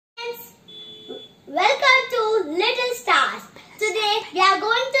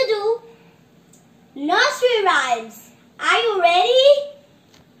Nursery rhymes. Are you ready?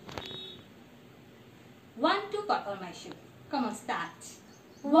 1, 2, buckle my shoe. Come on, start.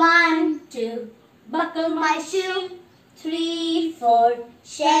 1, 2, buckle my shoe. 3, 4,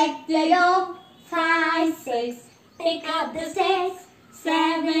 shake the dough. 5, 6, pick up the sticks.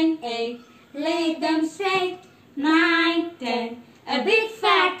 7, 8, lay them straight. 9, 10, a big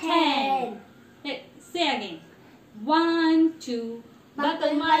fat hen. Say again. 1, 2,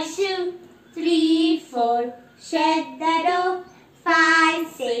 Buckle my shoe. 3, 4, shake the dough. 5,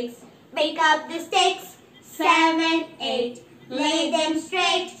 6, pick up the sticks. 7, 8, lay them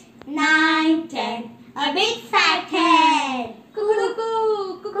straight. 9, 10, a big fat hen.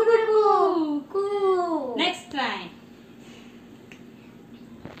 Cuckoo, cuckoo, Coo. Next time.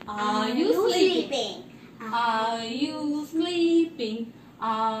 Are you sleeping? Are you sleeping?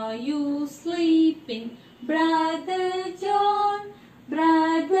 Are you sleeping? Brother John,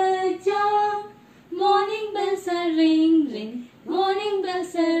 Brother John. Morning bells are ring, ring. Morning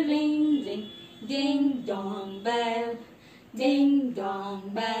bells are ring, ring. Ding dong bell, ding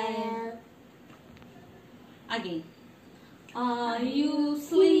dong bell. Again. Are you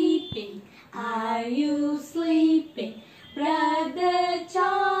sleeping? Are you sleeping? Brother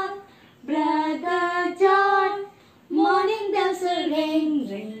John, Brother John. Morning bells are ring,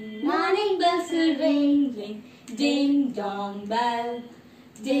 ring. Morning bells are ring, ring. Ding dong bell,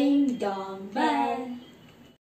 ding dong bell.